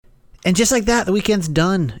And just like that, the weekend's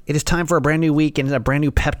done. It is time for a brand new week and a brand new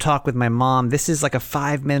pep talk with my mom. This is like a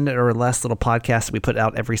 5-minute or less little podcast that we put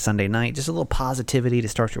out every Sunday night. Just a little positivity to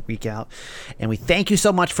start your week out. And we thank you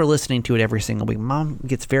so much for listening to it every single week. Mom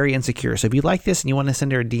gets very insecure. So if you like this and you want to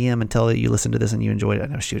send her a DM and tell her you listened to this and you enjoyed it, I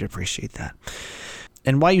know she would appreciate that.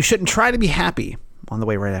 And why you shouldn't try to be happy on the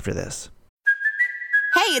way right after this.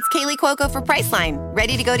 Hey, it's Kaylee Cuoco for Priceline.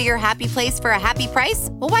 Ready to go to your happy place for a happy price?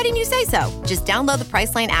 Well, why didn't you say so? Just download the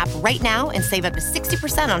Priceline app right now and save up to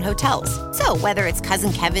 60% on hotels. So whether it's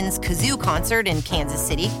Cousin Kevin's Kazoo Concert in Kansas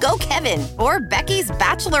City, go Kevin, or Becky's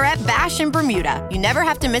Bachelorette Bash in Bermuda, you never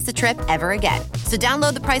have to miss a trip ever again. So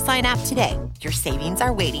download the Priceline app today. Your savings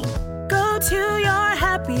are waiting. Go to your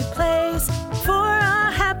happy place for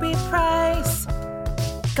a happy price.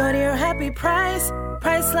 Go to your happy price,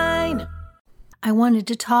 Priceline. I wanted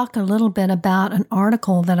to talk a little bit about an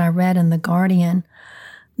article that I read in The Guardian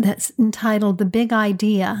that's entitled The Big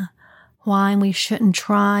Idea, Why We Shouldn't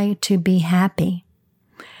Try to Be Happy.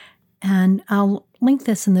 And I'll link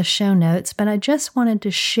this in the show notes, but I just wanted to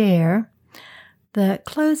share the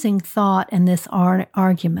closing thought in this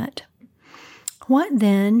argument. What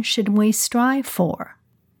then should we strive for?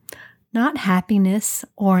 Not happiness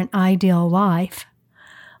or an ideal life,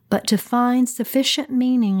 but to find sufficient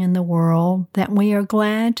meaning in the world that we are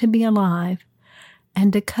glad to be alive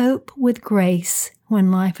and to cope with grace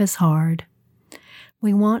when life is hard.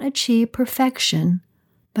 We won't achieve perfection,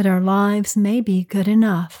 but our lives may be good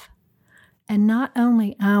enough, and not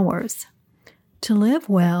only ours. To live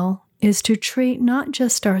well is to treat not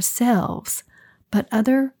just ourselves, but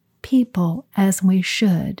other people as we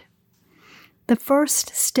should. The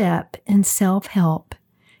first step in self-help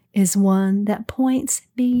is one that points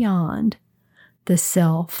beyond the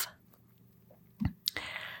self.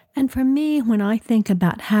 And for me, when I think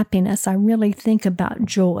about happiness, I really think about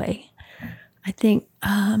joy. I think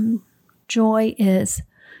joy is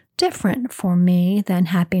different for me than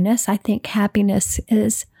happiness. I think happiness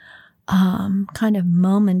is kind of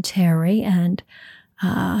momentary and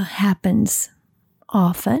happens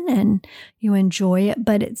often, and you enjoy it,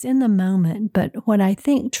 but it's in the moment. But what I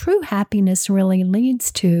think true happiness really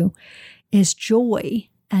leads to is joy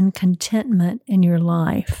and contentment in your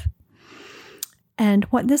life. And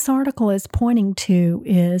what this article is pointing to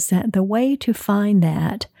is that the way to find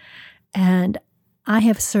that, and I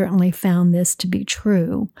have certainly found this to be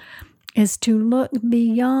true, is to look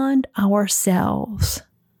beyond ourselves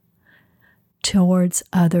towards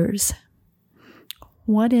others.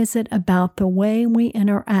 What is it about the way we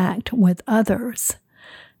interact with others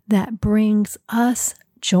that brings us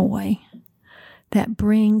joy, that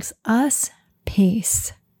brings us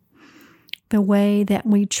peace? The way that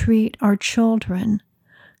we treat our children,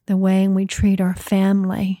 the way we treat our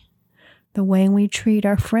family, the way we treat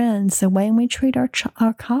our friends, the way we treat our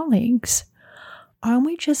colleagues. Are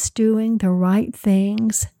we just doing the right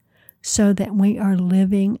things so that we are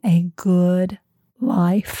living a good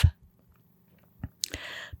life?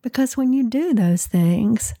 Because when you do those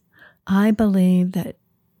things, I believe that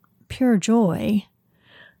pure joy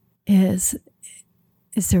is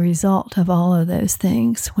the result of all of those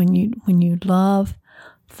things. When you love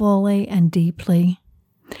fully and deeply,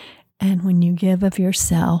 and when you give of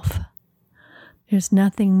yourself, there's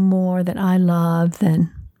nothing more that I love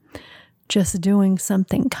than just doing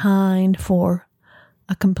something kind for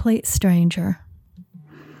a complete stranger.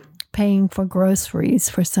 Paying for groceries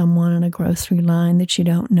for someone in a grocery line that you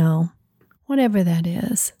don't know. Whatever that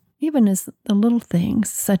is. Even as the little things,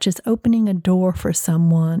 such as opening a door for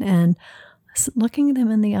someone and looking them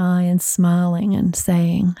in the eye and smiling and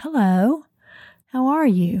saying, "Hello, how are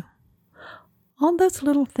you?" All those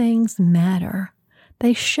little things matter.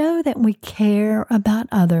 They show that we care about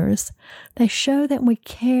others. They show that we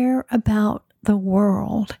care about the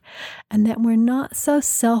world and that we're not so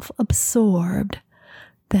self-absorbed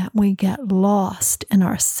that we get lost in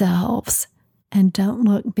ourselves and don't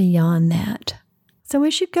look beyond that. So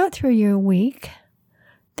as you go through your week,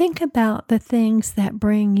 think about the things that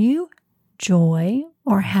bring you joy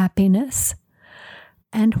or happiness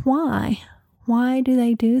and why. Why do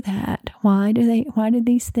they do that? Why do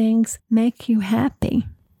these things make you happy?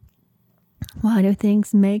 Why do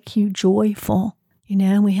things make you joyful? You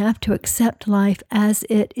know, we have to accept life as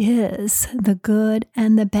it is, the good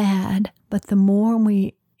and the bad. But the more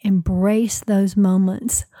we embrace those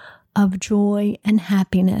moments of joy and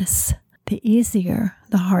happiness, the easier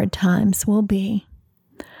the hard times will be.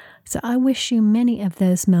 So I wish you many of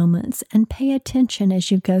those moments and pay attention as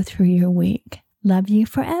you go through your week. Love you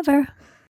forever.